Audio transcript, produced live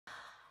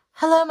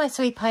Hello, my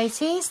sweet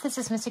Pisces. This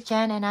is Mystic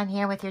Jenn, and I'm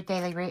here with your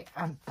daily read.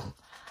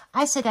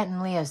 I said that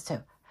in Leo's too.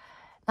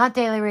 Not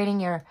daily reading,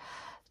 your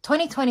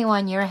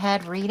 2021 year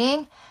ahead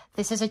reading.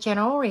 This is a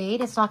general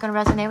read. It's not going to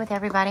resonate with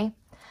everybody.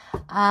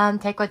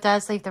 Take what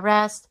does, leave the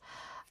rest.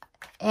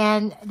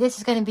 And this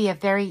is going to be a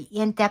very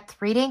in-depth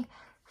reading.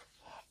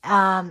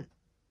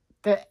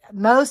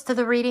 Most of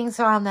the readings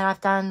that I've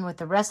done with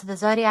the rest of the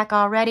zodiac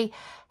already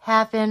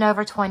have been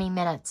over 20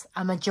 minutes,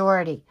 a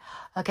majority.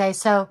 Okay,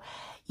 so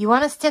you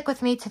want to stick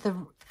with me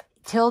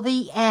till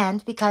the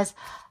end, because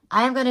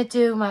I am going to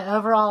do my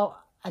overall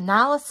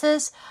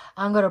analysis.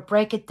 I'm going to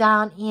break it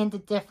down into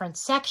different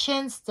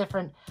sections,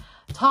 different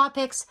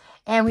topics,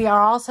 and we are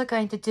also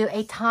going to do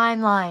a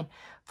timeline.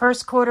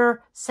 First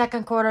quarter,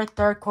 second quarter,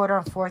 third quarter,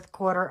 and fourth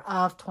quarter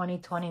of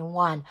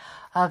 2021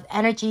 of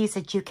energies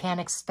that you can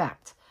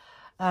expect.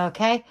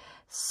 Okay,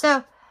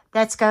 so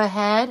let's go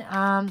ahead.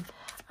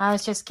 I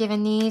was just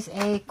giving these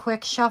a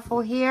quick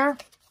shuffle here.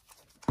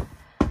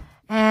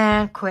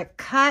 And quick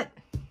cut.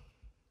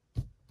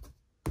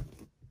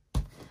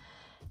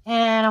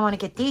 And I want to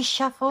get these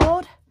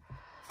shuffled.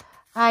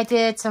 I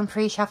did some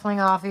pre-shuffling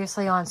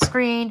obviously on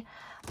screen,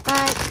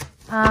 but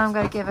I'm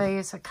going to give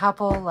these a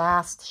couple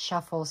last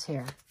shuffles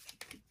here.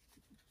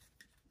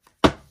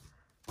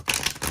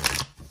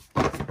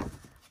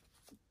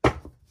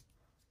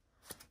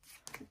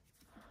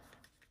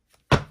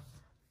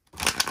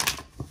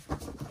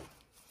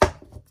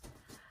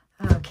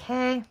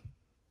 Okay.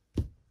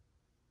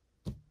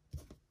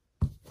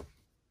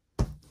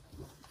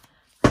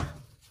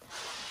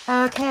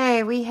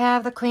 Okay, we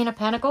have the Queen of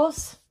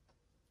Pentacles.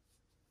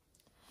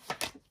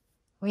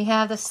 We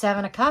have the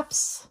Seven of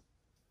Cups.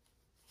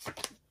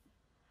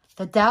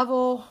 The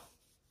Devil.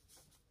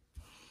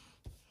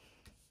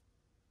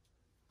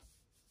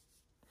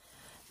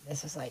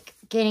 This is like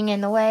getting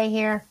in the way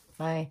here.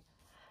 Okay,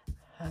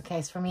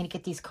 it's for me to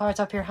get these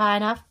cards up here high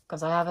enough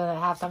because I haven't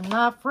have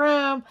enough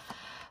room.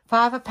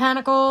 Five of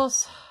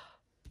Pentacles.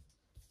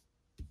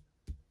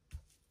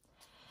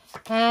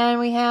 And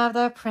we have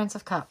the Prince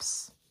of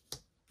Cups.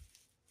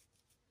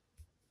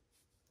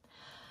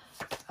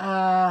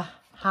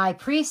 High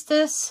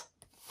Priestess,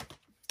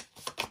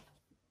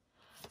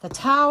 the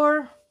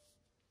Tower,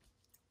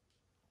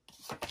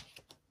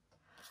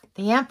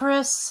 the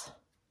Empress,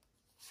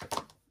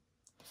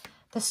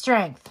 the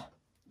Strength,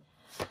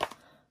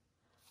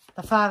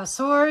 the Five of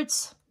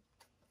Swords,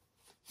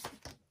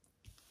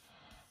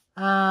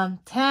 10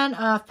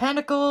 of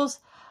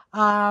Pentacles.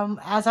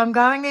 As I'm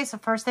going this, the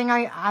first thing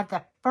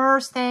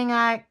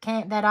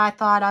that I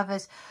thought of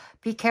is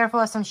be careful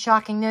of some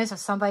shocking news of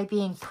somebody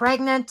being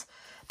pregnant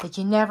that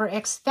you never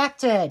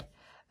expected,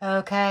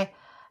 okay?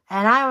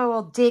 And I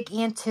will dig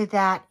into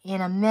that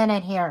in a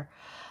minute here.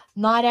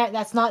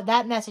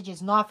 That message is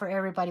not for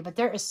everybody, but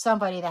there is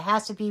somebody that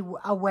has to be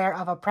aware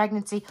of a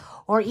pregnancy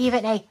or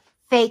even a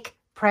fake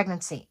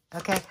pregnancy,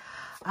 okay?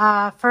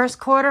 First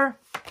quarter,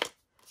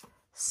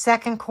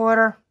 second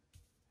quarter,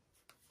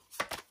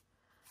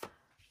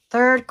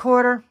 third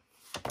quarter,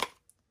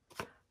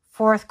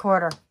 fourth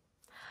quarter.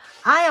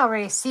 I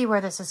already see where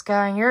this is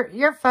going.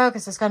 Your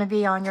focus is going to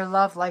be on your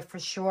love life for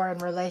sure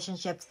and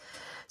relationships.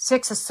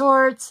 Six of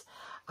Swords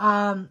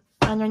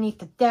underneath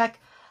the deck.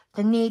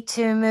 The need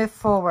to move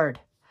forward.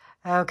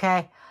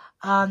 Okay.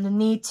 The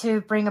need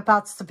to bring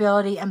about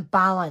stability and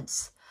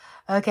balance.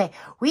 Okay.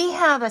 We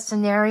have a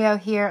scenario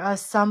here of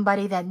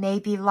somebody that may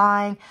be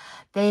lying.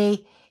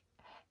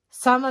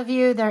 Some of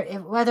you,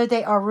 whether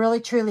they are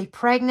really truly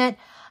pregnant,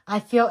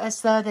 I feel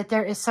as though that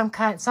there is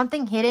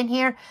something hidden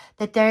here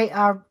that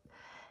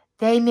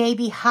they may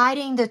be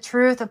hiding the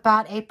truth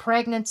about a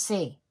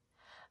pregnancy.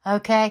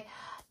 Okay.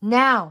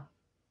 Now,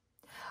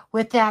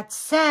 with that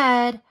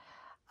said,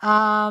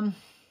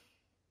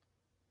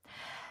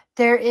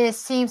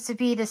 seems to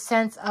be the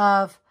sense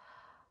of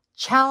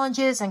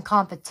challenges and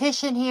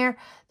competition here.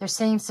 There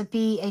seems to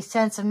be a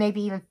sense of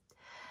maybe even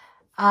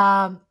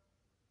a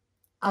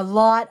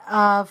lot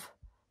of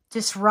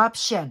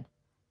disruption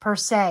per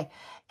se.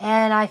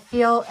 And I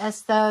feel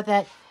as though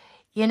that,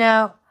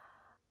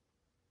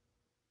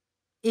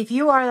 if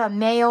you are a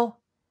male,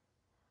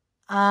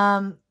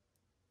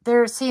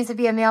 there seems to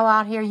be a male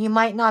out here. You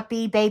might not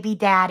be baby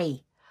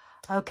daddy,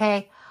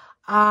 okay?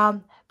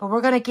 But we're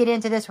going to get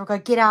into this. We're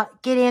going to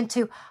get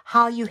into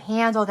how you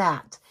handle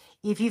that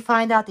if you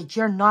find out that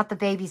you're not the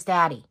baby's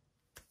daddy,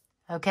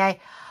 okay?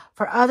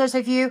 For others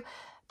of you,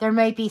 there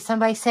may be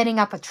somebody setting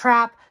up a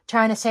trap,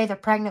 trying to say they're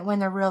pregnant when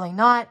they're really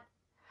not.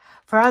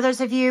 For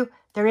others of you,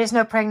 there is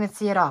no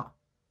pregnancy at all,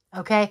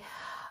 okay?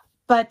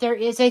 But there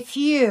is a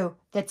few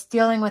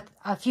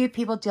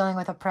people dealing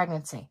with a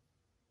pregnancy.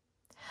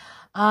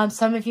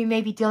 Some of you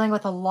may be dealing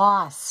with a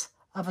loss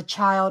of a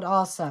child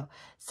also.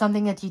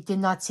 Something that you did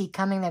not see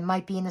coming that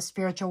might be in the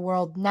spiritual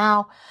world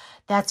now.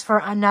 That's for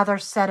another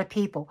set of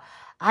people.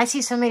 I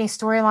see so many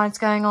storylines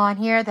going on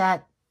here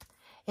that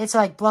it's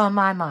like blowing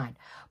my mind.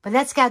 But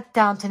let's get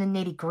down to the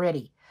nitty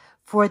gritty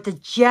for the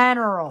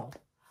general.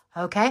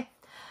 Okay?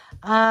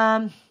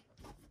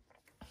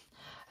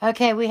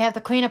 Okay, we have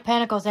the Queen of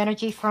Pentacles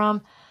energy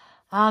from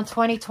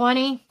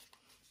 2020.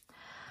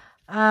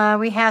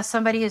 We have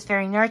somebody who's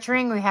very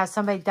nurturing. We have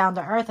somebody down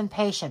to earth and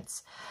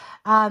patience.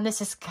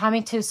 This is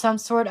coming to some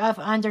sort of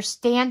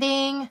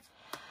understanding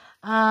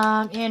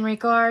in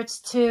regards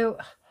to,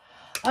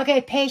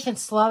 okay,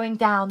 patience, slowing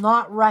down,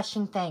 not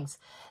rushing things.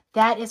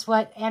 That is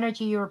what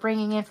energy you were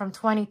bringing in from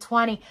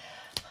 2020.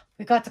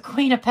 We got the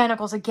Queen of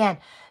Pentacles again.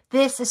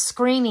 This is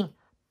screaming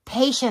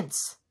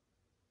patience.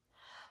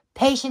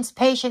 Patience,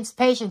 patience,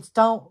 patience.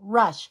 Don't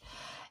rush.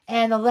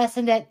 And the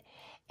lesson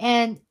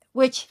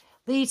which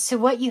leads to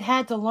what you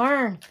had to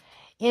learn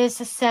is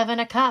the Seven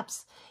of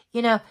Cups.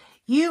 You know,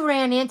 you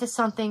ran into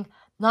something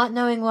not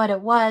knowing what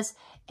it was,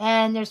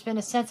 and there's been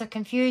a sense of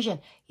confusion.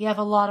 You have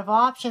a lot of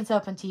options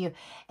open to you.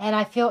 And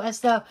I feel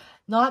as though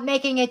not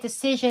making a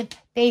decision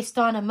based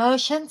on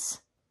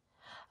emotions,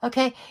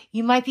 okay,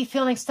 you might be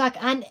feeling stuck.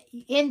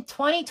 In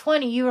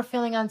 2020, you were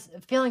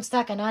feeling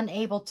stuck and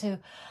unable to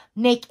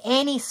make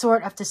any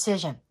sort of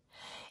decision.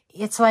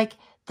 It's like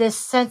this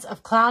sense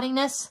of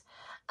cloudiness.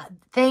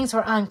 Things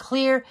were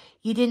unclear.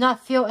 You did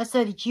not feel as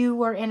though that you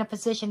were in a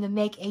position to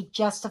make a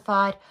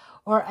justified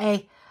or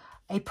a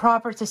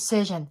proper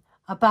decision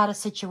about a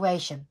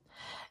situation.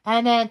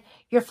 And then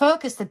your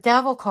focus, the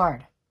Devil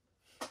card.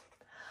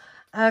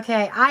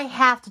 Okay, I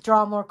have to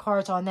draw more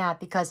cards on that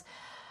because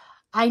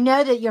I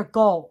know that your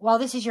goal, well,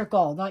 this is your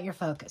goal, not your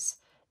focus.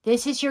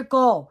 This is your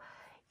goal.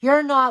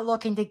 You're not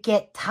looking to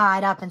get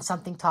tied up in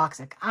something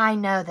toxic. I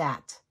know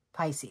that,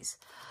 Pisces.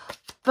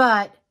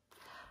 But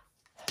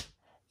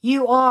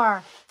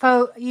your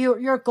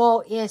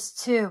goal is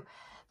to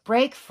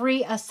break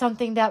free of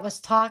something that was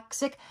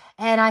toxic.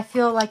 And I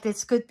feel like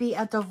this could be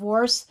a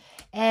divorce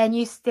and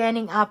you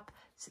standing up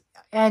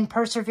and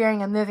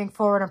persevering and moving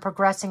forward and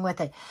progressing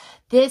with it.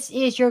 This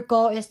is your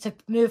goal, is to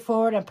move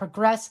forward and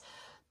progress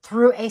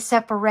through a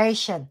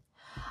separation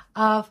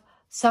of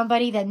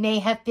somebody that may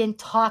have been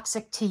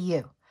toxic to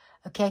you.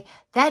 Okay,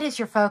 that is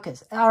your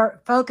focus.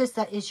 Our focus,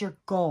 that is your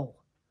goal.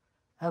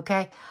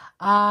 Okay,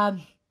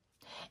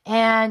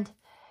 and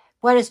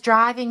what is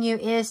driving you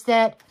is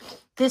that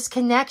this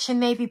connection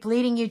may be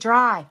bleeding you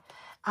dry.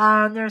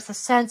 There's a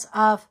sense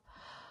of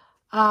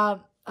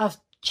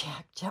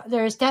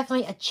there's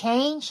definitely a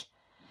change.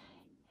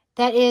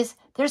 There's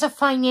a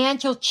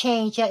financial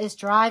change that is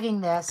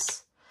driving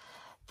this,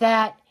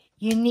 that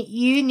you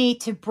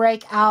need to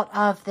break out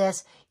of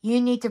this. You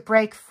need to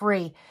break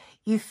free.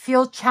 You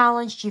feel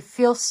challenged. You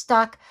feel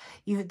stuck.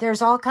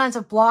 There's all kinds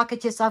of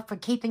blockages up for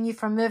keeping you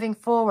from moving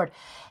forward.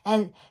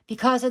 And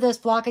because of those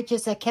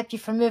blockages that kept you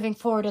from moving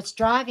forward, it's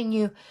driving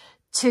you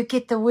to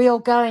get the wheel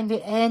going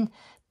in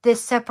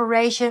this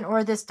separation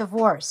or this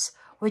divorce,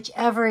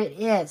 whichever it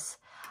is.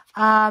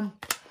 And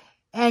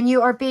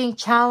you are being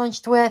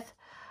challenged with,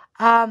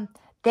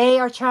 they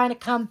are trying to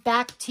come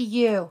back to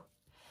you.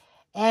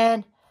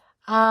 And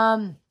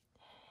I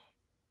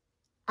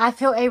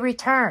feel a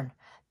return.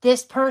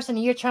 This person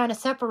you're trying to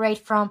separate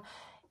from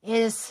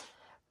is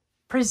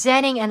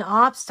presenting an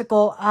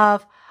obstacle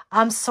of,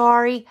 I'm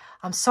sorry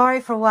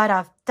for what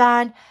I've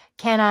done.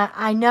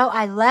 I know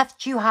I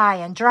left you high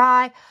and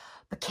dry,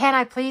 but can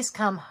I please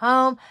come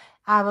home?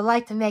 I would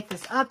like to make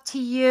this up to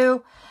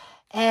you.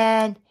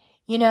 And,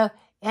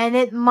 and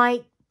it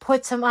might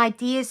put some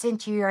ideas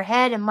into your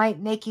head and might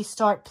make you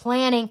start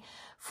planning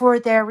for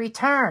their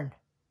return.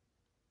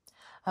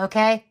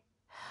 Okay?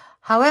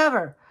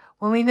 However,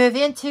 when we move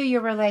into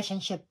your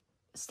relationship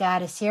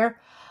status here,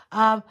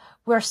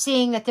 we're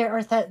seeing that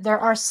there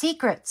are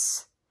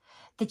secrets,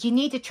 that you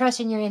need to trust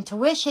in your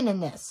intuition in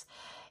this.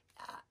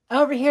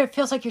 Over here, it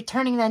feels like you're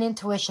turning that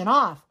intuition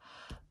off.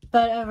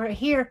 But over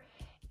here,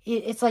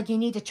 it's like you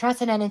need to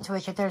trust in that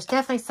intuition. There's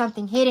definitely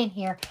something hidden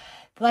here.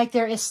 Like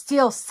there is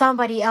still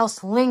somebody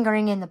else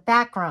lingering in the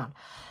background.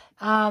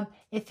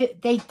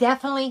 They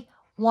definitely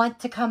want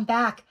to come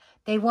back.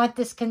 They want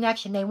this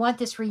connection. They want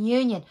this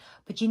reunion.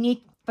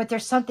 But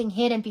there's something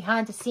hidden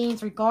behind the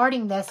scenes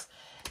regarding this,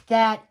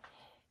 that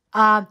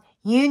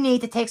you need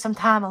to take some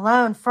time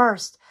alone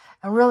first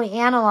and really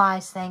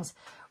analyze things.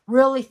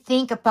 Really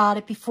think about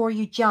it before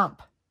you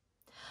jump.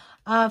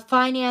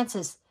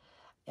 Finances.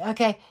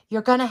 Okay,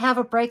 you're going to have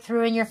a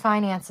breakthrough in your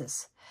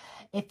finances.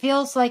 It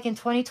feels like in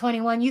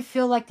 2021, you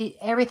feel like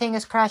everything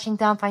is crashing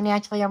down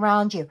financially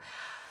around you.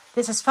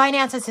 This is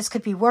finances. This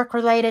could be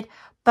work-related.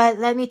 But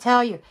let me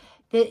tell you,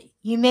 that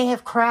you may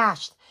have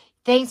crashed.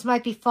 Things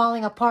might be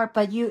falling apart,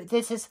 but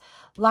this is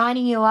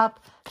lining you up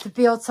to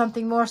build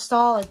something more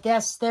solid.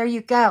 Yes, there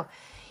you go.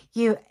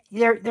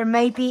 There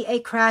may be a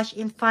crash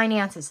in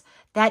finances.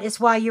 That is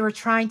why you were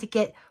trying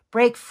to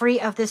break free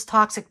of this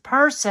toxic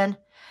person.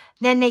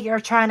 Then they are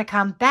trying to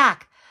come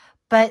back.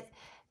 But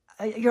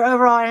your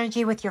overall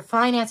energy with your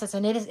finances,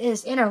 and it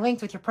is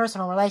interlinked with your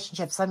personal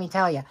relationships, let me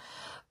tell you.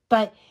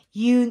 But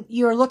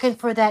you're looking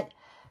for that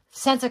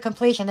sense of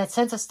completion, that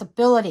sense of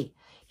stability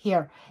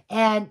here.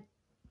 And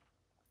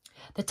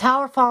the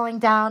tower falling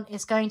down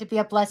is going to be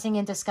a blessing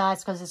in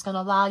disguise, because it's going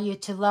to allow you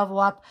to level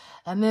up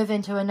and move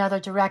into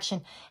another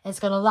direction. It's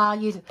going to allow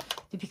you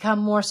to become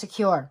more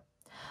secure.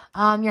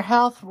 Your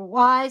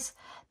health-wise,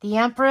 the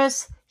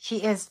Empress, she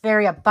is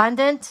very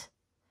abundant.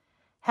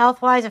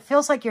 Health-wise, it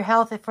feels like your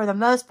health, for the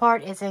most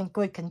part, is in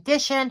good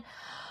condition.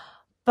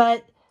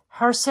 But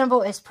her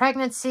symbol is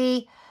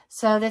pregnancy.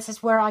 So this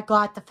is where I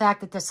got the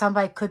fact that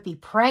somebody could be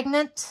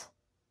pregnant.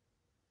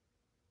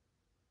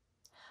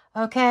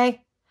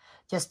 Okay?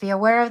 Just be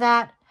aware of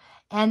that.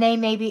 And they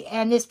may be,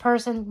 and this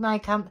person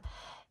might come,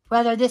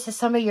 whether this is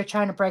somebody you're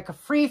trying to break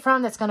free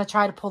from that's going to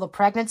try to pull the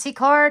pregnancy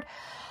card.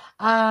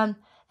 And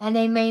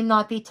they may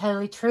not be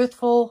totally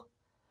truthful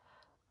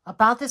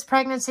about this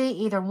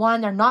pregnancy. Either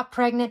one, they're not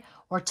pregnant,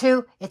 or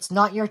two, it's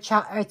not your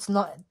child, it's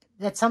not,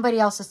 that somebody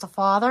else is the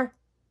father.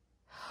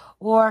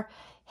 Or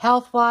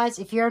health-wise,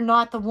 if you're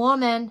not the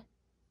woman,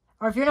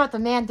 or if you're not the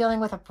man dealing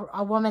with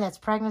a woman that's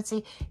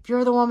pregnancy, if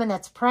you're the woman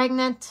that's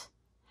pregnant,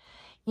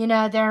 you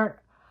know,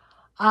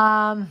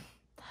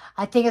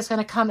 I think it's going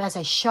to come as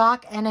a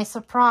shock and a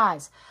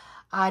surprise.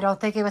 I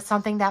don't think it was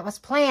something that was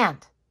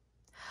planned.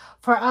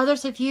 For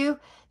others of you,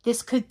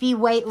 this could be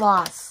weight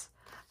loss,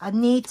 a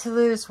need to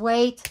lose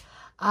weight,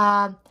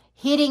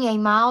 hitting a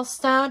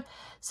milestone.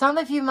 Some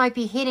of you might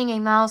be hitting a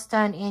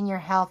milestone in your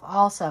health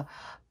also.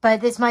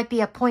 But this might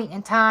be a point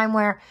in time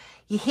where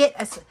you hit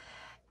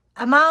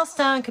a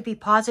milestone. Could be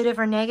positive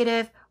or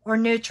negative or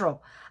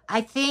neutral.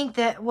 I think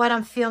that what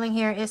I'm feeling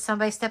here is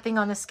somebody stepping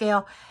on the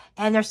scale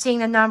and they're seeing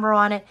the number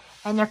on it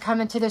and they're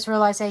coming to this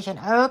realization,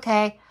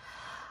 okay,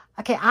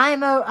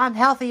 I'm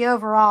healthy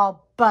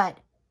overall, but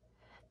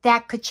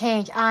that could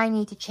change. I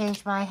need to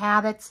change my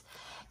habits.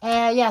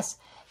 And yes,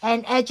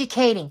 and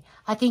educating.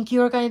 I think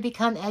you're going to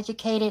become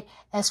educated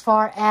as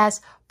far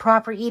as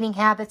proper eating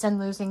habits and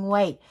losing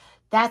weight.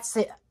 That's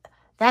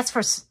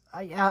for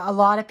a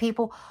lot of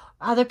people.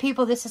 Other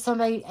people, this is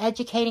somebody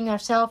educating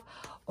themselves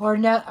or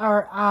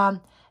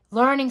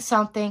learning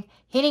something,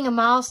 hitting a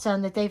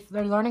milestone that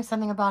they're learning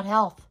something about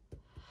health.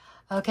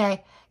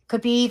 Okay,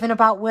 could be even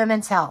about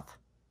women's health.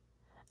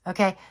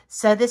 Okay,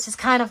 so this is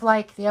kind of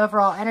like the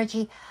overall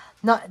energy.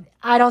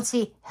 I don't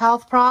see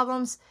health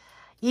problems.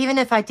 Even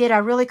if I did, I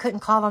really couldn't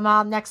call them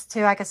out. Next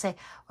to, I could say,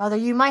 well,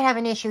 you might have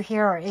an issue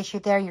here or issue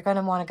there. You're going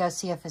to want to go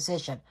see a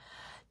physician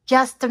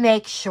just to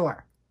make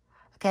sure.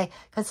 Okay,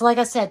 because like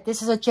I said,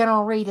 this is a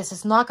general read. This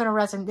is not going to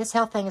resonate. This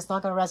health thing is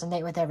not going to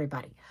resonate with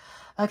everybody.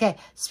 Okay,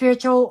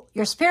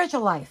 your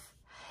spiritual life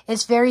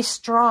is very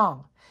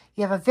strong.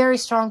 You have a very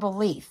strong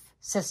belief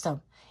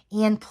system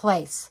in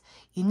place.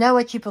 You know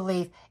what you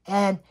believe,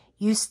 and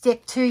you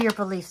stick to your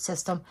belief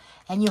system,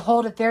 and you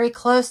hold it very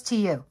close to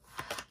you.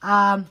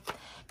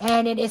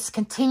 And it is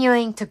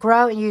continuing to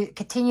grow, and you're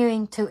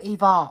continuing to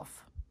evolve.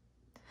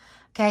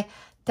 Okay,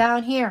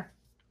 down here,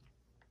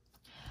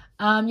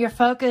 your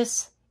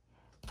focus,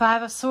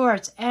 Five of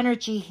Swords,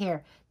 energy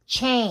here,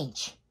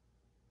 change.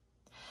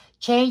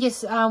 Change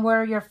is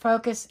where your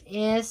focus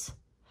is.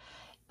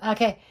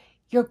 Okay,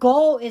 your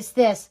goal is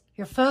this.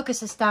 Your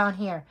focus is down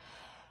here.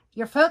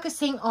 You're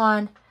focusing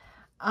on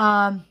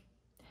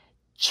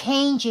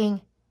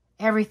changing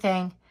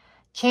everything.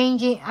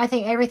 I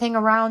think, everything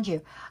around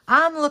you.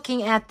 I'm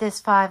looking at this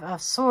Five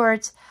of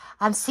Swords.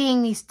 I'm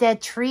seeing these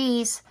dead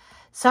trees.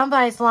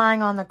 Somebody's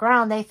lying on the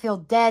ground. They feel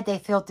dead. They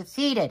feel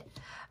defeated.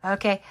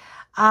 Okay.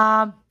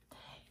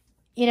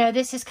 You know,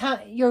 this is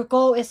your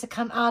goal is to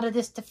come out of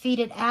this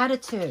defeated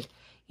attitude.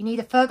 You need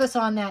to focus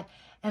on that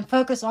and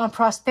focus on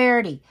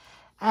prosperity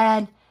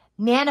and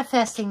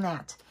manifesting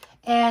that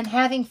and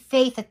having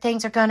faith that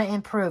things are going to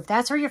improve.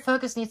 That's where your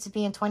focus needs to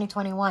be in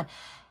 2021.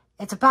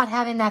 It's about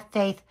having that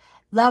faith,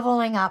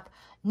 leveling up,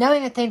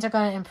 knowing that things are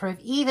going to improve,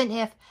 even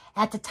if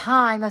at the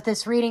time of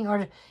this reading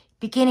or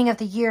beginning of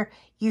the year,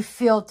 you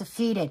feel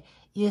defeated.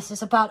 This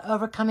is about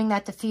overcoming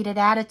that defeated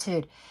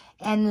attitude.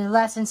 And the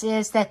lessons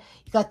is that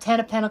you got 10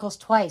 of Pentacles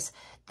twice.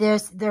 There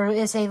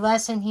is a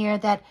lesson here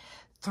that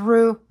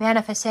through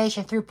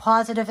manifestation, through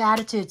positive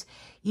attitudes,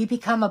 you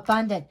become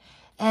abundant.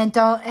 And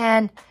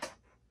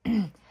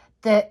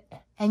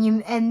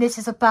this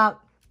is about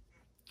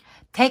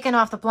taking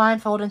off the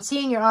blindfold and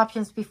seeing your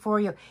options before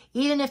you.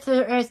 Even if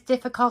there is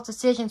difficult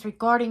decisions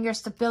regarding your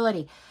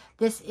stability,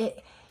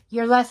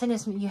 your lesson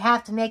is you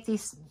have to make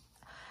these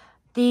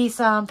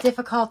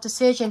difficult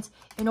decisions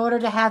in order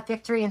to have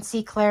victory and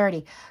see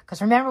clarity.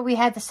 Because remember, we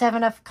had the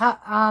Seven of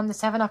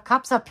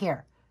Cups up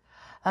here.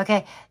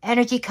 Okay,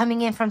 energy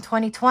coming in from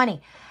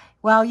 2020.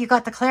 Well, you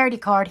got the clarity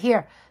card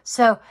here.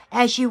 So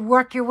as you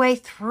work your way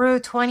through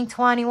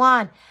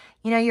 2021,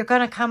 you know, you're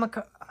going to come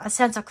a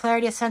sense of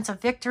clarity, a sense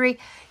of victory.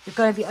 You're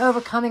going to be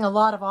overcoming a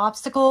lot of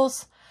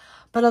obstacles,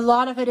 but a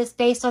lot of it is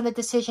based on the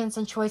decisions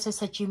and choices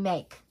that you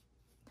make.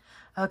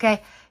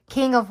 Okay,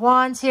 King of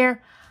Wands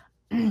here.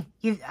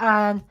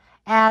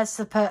 As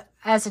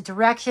a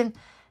direction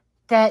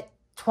that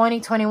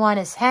 2021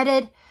 is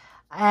headed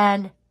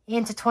and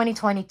into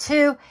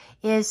 2022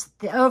 is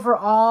the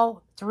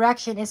overall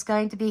direction is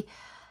going to be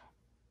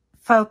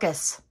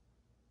focus.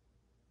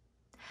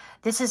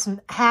 This is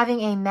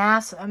having a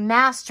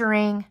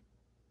mastering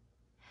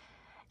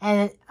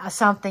and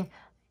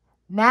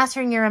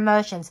mastering your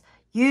emotions,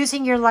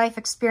 using your life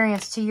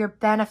experience to your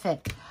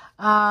benefit,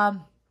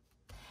 and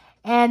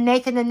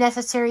making the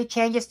necessary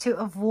changes to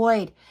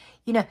avoid,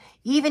 you know,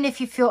 even if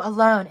you feel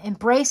alone,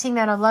 embracing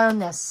that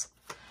aloneness,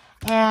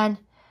 And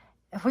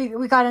if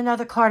we got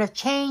another card of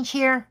change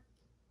here.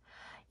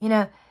 You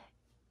know,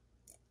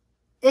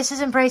 this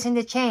is embracing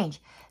the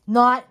change,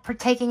 not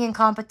partaking in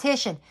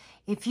competition.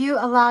 If you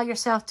allow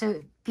yourself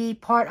to be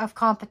part of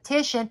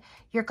competition,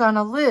 you're going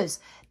to lose.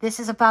 This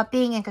is about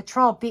being in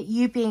control,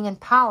 you being in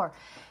power,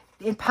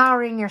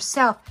 empowering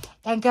yourself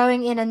and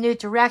going in a new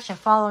direction,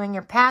 following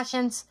your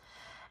passions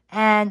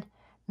and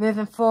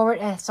moving forward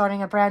and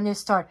starting a brand new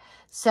start.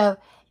 So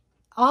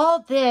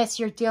all this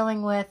you're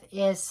dealing with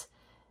is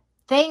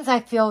things I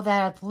feel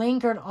that have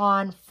lingered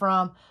on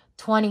from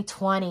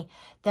 2020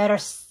 that are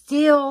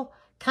still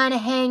kind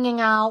of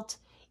hanging out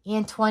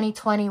in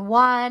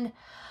 2021.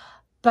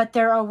 But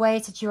there are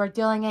ways that you are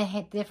dealing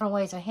in, different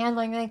ways of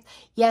handling things.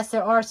 Yes,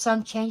 there are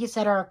some changes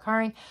that are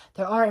occurring.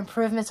 There are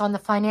improvements on the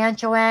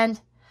financial end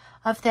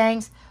of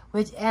things,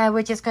 which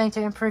is going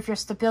to improve your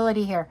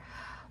stability here.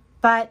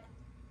 But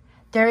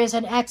there is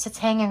an X that's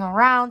hanging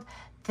around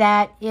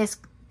that is,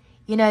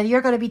 you know,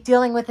 you're going to be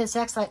dealing with this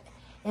X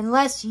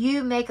unless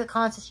you make a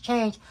conscious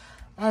change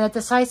and a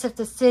decisive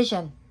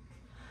decision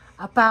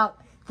about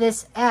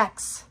this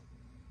X.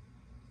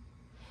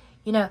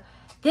 You know,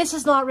 this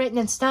is not written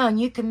in stone.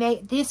 You can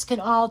make, this can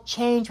all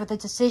change with the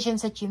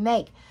decisions that you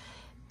make.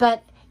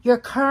 But your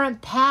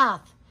current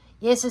path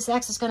is this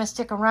X is going to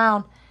stick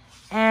around.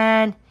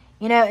 And,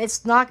 you know, it's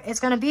going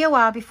to be a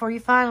while before you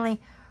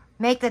finally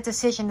make the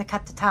decision to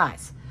cut the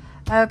ties.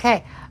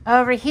 Okay,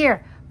 over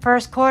here,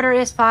 first quarter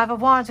is 5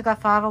 of Wands. We've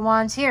got 5 of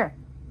Wands here.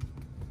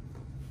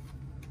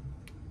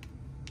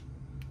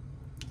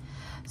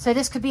 So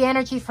this could be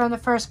energy from the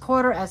first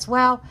quarter as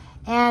well,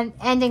 and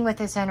ending with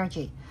this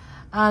energy.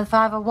 5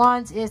 of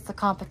Wands is the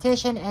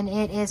competition, and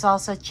it is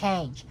also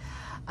change.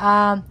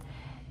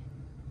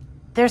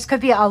 There's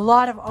could be a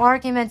lot of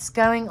arguments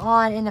going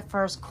on in the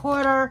first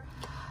quarter,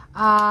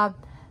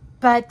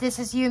 but this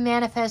is you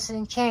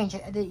manifesting change.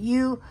 That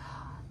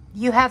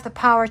you have the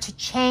power to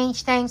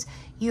change things.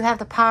 You have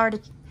the power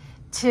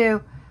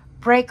to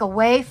break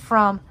away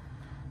from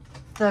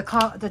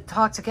the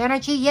toxic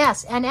energy,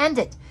 yes, and end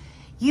it.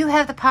 You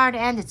have the power to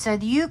end it. So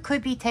you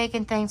could be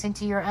taking things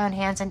into your own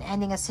hands and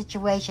ending a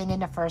situation in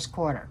the first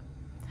quarter.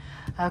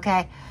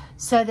 Okay?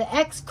 So the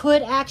X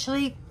could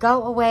actually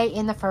go away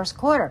in the first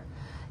quarter.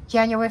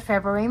 January,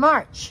 February,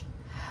 March.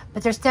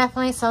 But there's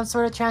definitely some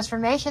sort of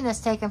transformation that's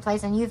taken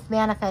place, and you've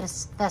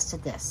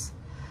manifested this.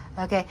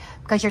 Okay?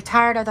 Because you're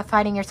tired of the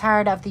fighting. You're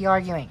tired of the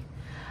arguing.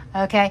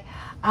 Okay?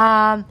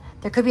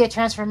 There could be a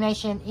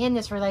transformation in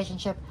this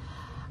relationship.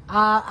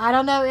 I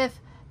don't know if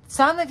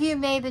some of you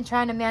may have been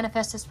trying to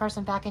manifest this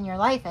person back in your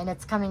life, and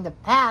it's coming to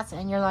pass,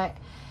 and you're like,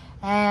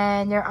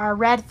 and there are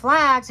red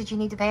flags that you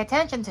need to pay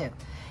attention to.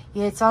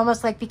 It's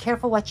almost like be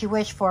careful what you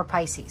wish for,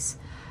 Pisces.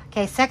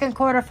 Okay, second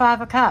quarter,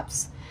 5 of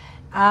Cups.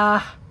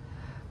 5,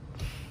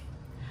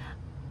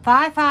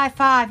 5,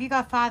 5. You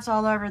got 5s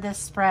all over this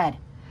spread,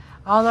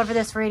 all over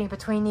this reading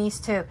between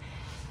these two.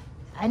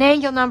 An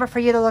angel number for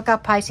you to look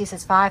up, Pisces,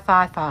 is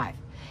 555.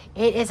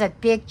 It is a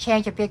big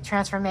change, a big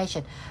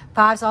transformation.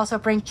 5s also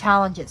bring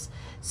challenges.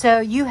 So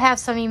you have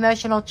some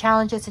emotional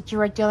challenges that you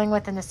are dealing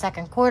with in the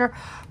second quarter,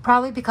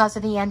 probably because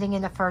of the ending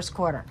in the first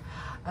quarter.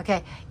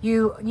 Okay,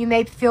 you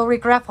may feel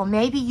regretful.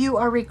 Maybe you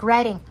are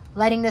regretting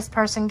letting this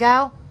person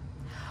go.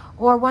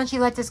 Or once you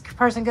let this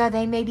person go,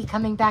 they may be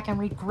coming back and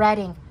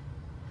regretting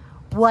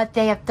what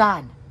they have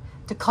done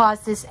to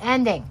cause this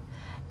ending.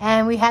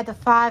 And we had the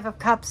 5 of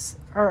Cups,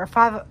 or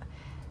 5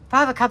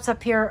 of Cups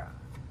up here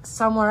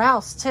somewhere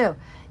else too.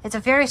 It's a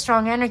very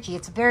strong energy.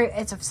 It's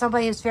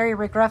somebody who's very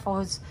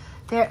regretful,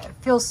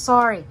 feels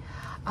sorry.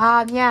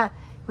 Yeah,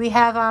 we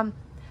have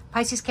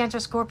Pisces, Cancer,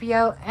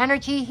 Scorpio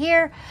energy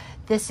here.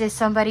 This is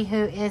somebody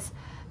who is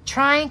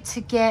trying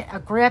to get a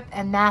grip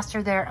and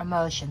master their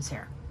emotions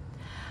here.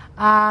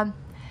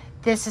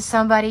 This is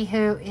somebody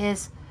who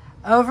is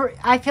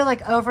I feel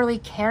like overly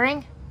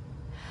caring,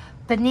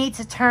 but needs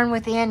to turn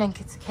within and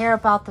care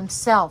about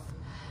themselves.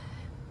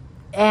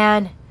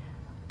 And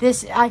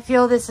I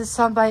feel this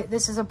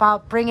is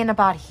about bringing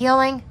about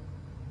healing.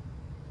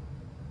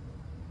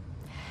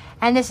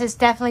 And this has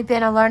definitely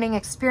been a learning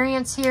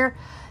experience here.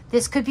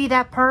 This could be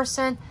that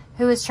person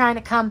who is trying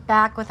to come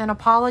back with an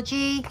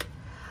apology.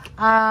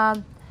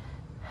 But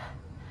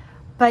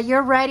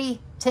you're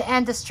ready to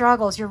end the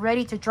struggles. You're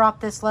ready to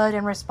drop this load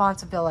and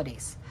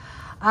responsibilities.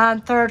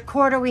 Third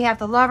quarter, we have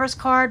the Lovers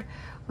card.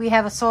 We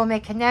have a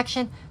soulmate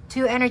connection.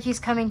 2 energies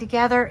coming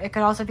together. It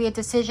could also be a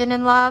decision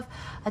in love,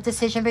 a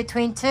decision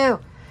between 2.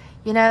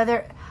 You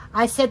know,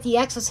 I said the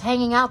X was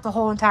hanging out the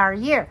whole entire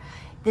year.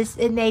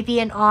 It may be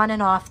an on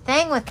and off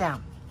thing with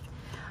them.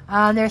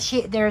 There's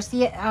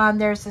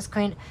this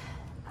Queen.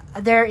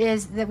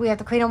 We have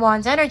the Queen of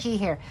Wands energy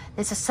here.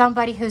 This is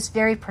somebody who's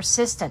very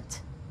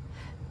persistent,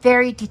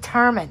 very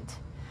determined.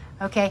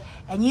 Okay,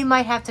 and you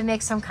might have to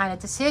make some kind of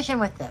decision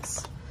with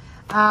this.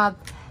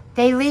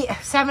 They leave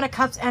 7 of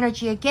Cups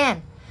energy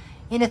again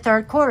in the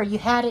third quarter. You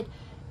had it,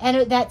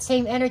 that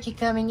same energy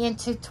coming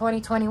into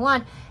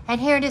 2021, and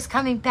here it is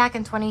coming back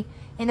in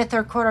the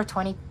third quarter of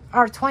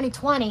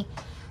 2020.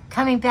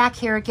 Coming back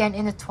here again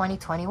into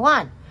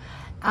 2021.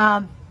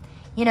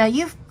 You know,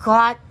 you've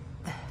got...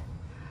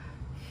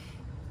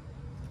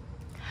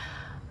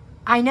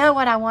 I know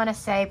what I want to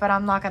say, but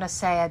I'm not going to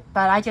say it.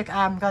 But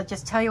I'm going to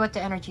just tell you what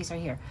the energies are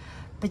here.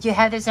 But you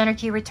have this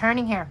energy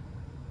returning here.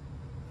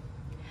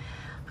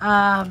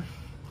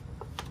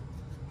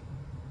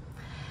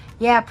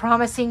 Yeah,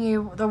 promising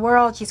you the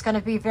world. She's going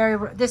to be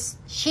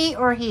she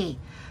or he.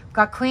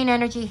 Got queen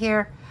energy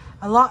here.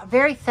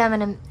 Very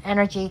feminine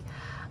energy.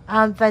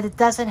 But it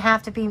doesn't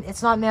have to be,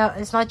 it's not male,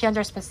 it's not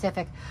gender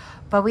specific.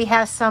 But we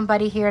have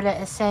somebody here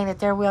that is saying that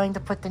they're willing to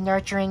put the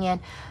nurturing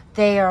in.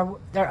 They're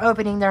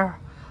opening their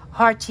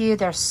heart to you.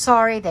 They're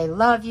sorry. They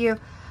love you.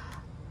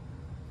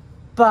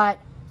 But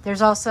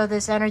there's also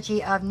this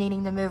energy of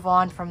needing to move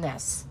on from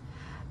this.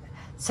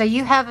 So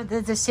you have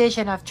the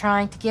decision of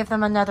trying to give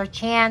them another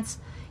chance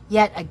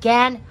yet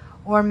again,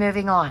 or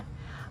moving on.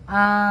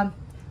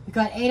 We've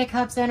got 8 of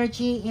Cups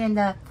energy in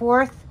the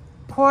 4th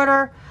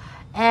quarter,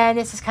 and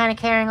this is kind of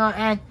carrying on,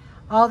 and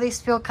all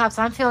these filled cups,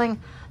 I'm feeling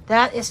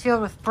that is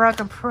filled with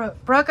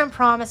broken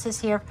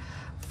promises here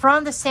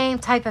from the same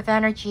type of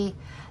energy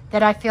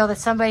that I feel that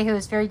somebody who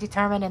is very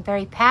determined and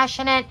very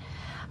passionate,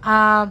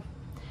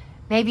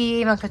 maybe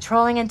even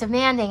controlling and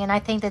demanding. And I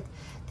think that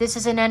this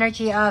is an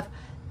energy of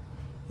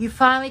you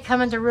finally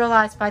coming to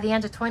realize by the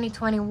end of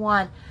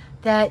 2021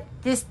 that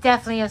this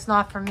definitely is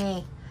not for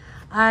me.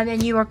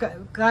 And you are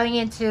going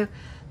into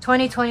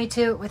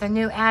 2022 with a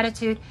new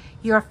attitude.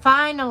 You're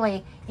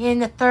finally in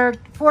the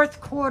 4th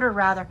quarter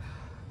rather,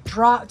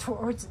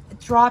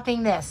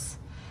 dropping this.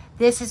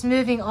 This is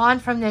moving on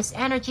from this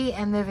energy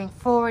and moving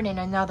forward in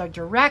another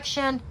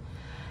direction.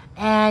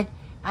 And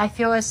I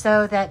feel as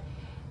though that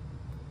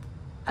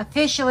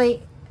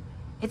officially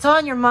it's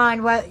on your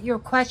mind, what you're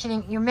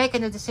questioning, you're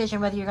making a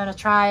decision whether you're going to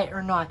try it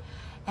or not.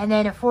 And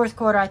then in 4th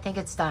quarter, I think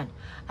it's done.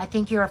 I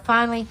think you're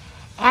finally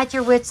at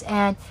your wits'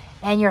 end,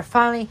 and you're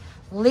finally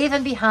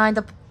leaving behind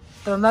the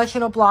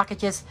emotional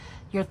blockages.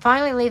 You're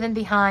finally leaving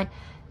behind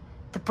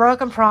the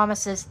broken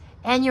promises,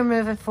 and you're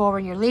moving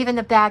forward. You're leaving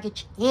the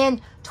baggage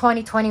in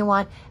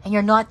 2021, and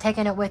you're not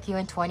taking it with you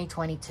in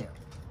 2022.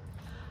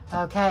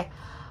 Okay.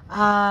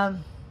 Let's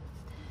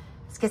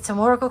get some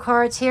oracle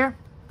cards here.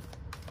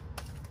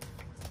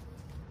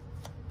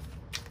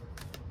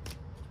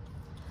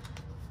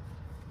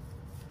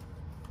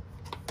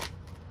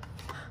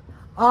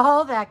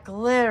 All that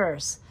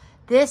glitters.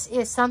 This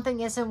is something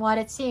isn't what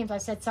it seems. I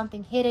said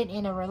something hidden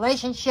in a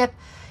relationship.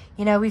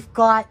 You know, we've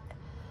got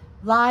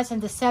lies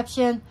and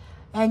deception,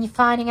 and you're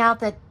finding out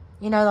that,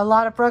 you know, a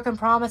lot of broken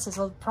promises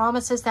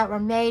that were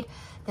made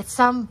that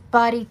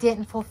somebody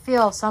didn't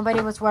fulfill.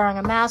 Somebody was wearing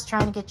a mask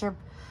trying to get your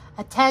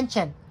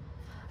attention.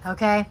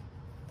 Okay?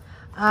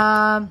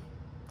 And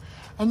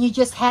you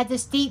just had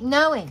this deep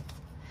knowing.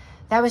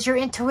 That was your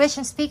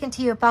intuition speaking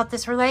to you about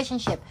this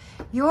relationship.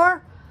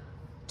 Your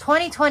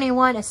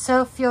 2021 is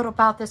so filled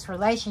about this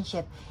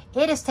relationship.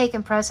 It has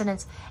taken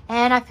precedence.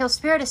 And I feel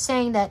Spirit is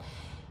saying that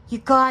you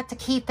got to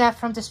keep that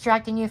from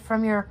distracting you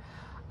from your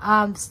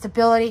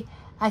stability.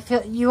 I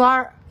feel you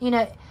are, you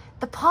know,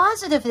 the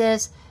positive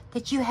is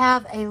that you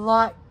have a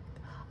lot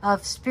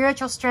of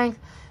spiritual strength,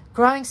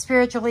 growing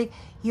spiritually.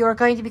 You are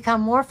going to become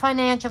more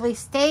financially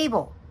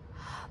stable.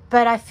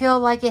 But I feel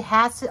like it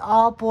has to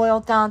all boil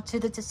down to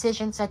the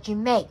decisions that you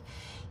make.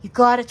 You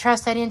got to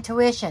trust that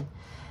intuition.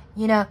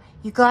 You know,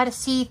 you got to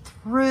see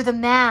through the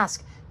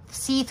mask,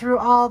 see through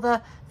all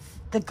the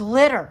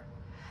glitter,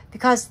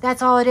 because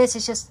that's all it is.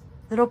 It's just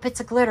little bits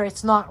of glitter.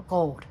 It's not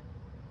gold.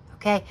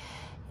 Okay,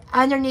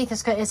 underneath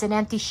is an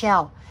empty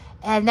shell,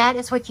 and that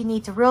is what you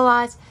need to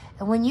realize.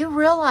 And when you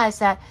realize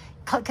that,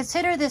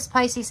 consider this,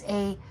 Pisces,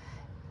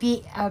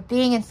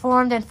 being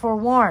informed and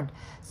forewarned,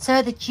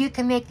 so that you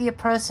can make the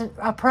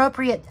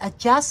appropriate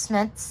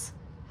adjustments,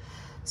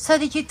 so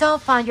that you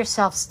don't find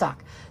yourself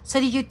stuck, so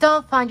that you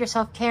don't find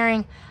yourself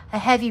carrying a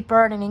heavy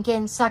burden and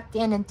getting sucked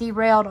in and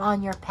derailed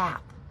on your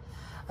path.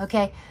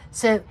 Okay,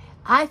 so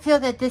I feel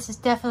that this is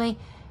definitely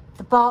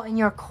the ball in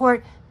your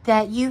court,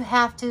 that you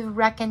have to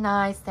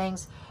recognize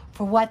things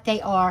for what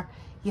they are.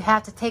 You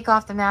have to take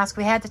off the mask.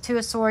 We had the 2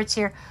 of Swords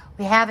here.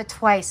 We have it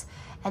twice.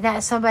 And that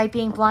is somebody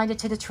being blinded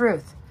to the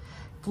truth.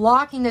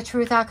 Blocking the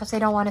truth out because they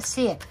don't want to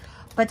see it.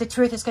 But the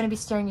truth is going to be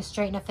staring you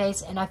straight in the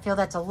face. And I feel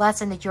that's a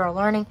lesson that you're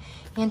learning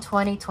in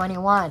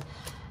 2021.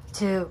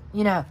 To,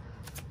 you know,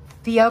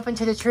 be open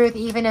to the truth,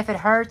 even if it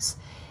hurts.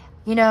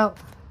 You know,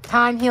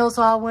 time heals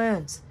all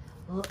wounds.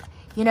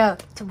 You know,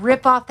 to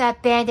rip off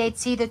that Band-Aid,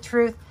 see the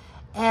truth,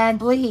 and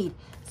bleed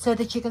so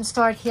that you can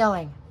start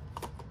healing.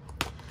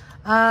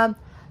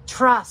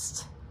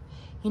 Trust.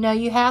 You know,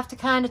 you have to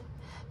kind of...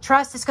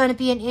 Trust is going to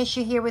be an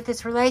issue here with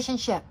this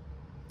relationship.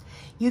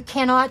 You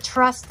cannot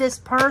trust this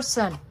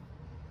person.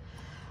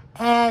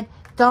 And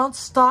don't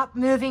stop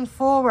moving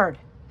forward.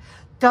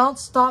 Don't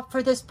stop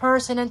for this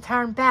person and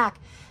turn back.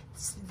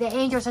 The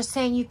angels are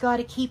saying you got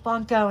to keep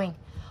on going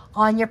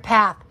on your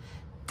path.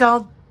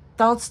 Don't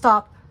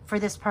stop for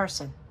this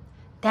person.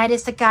 That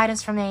is the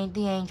guidance from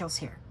the angels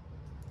here.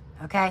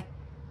 Okay?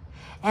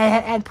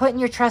 And putting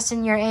your trust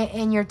in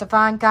your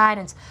divine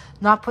guidance,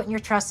 not putting your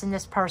trust in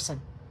this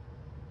person.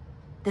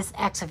 This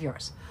ex of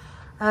yours.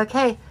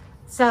 Okay,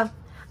 so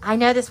I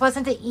know this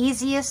wasn't the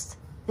easiest.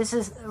 This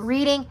is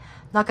reading,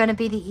 not going to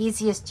be the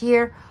easiest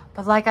year.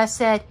 But like I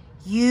said,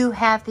 you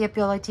have the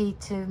ability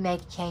to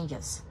make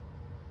changes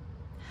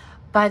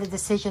by the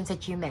decisions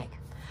that you make.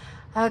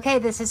 Okay,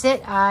 this is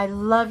it. I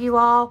love you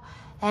all.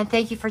 And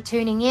thank you for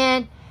tuning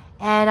in.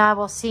 And I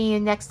will see you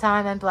next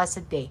time. And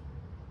blessed be.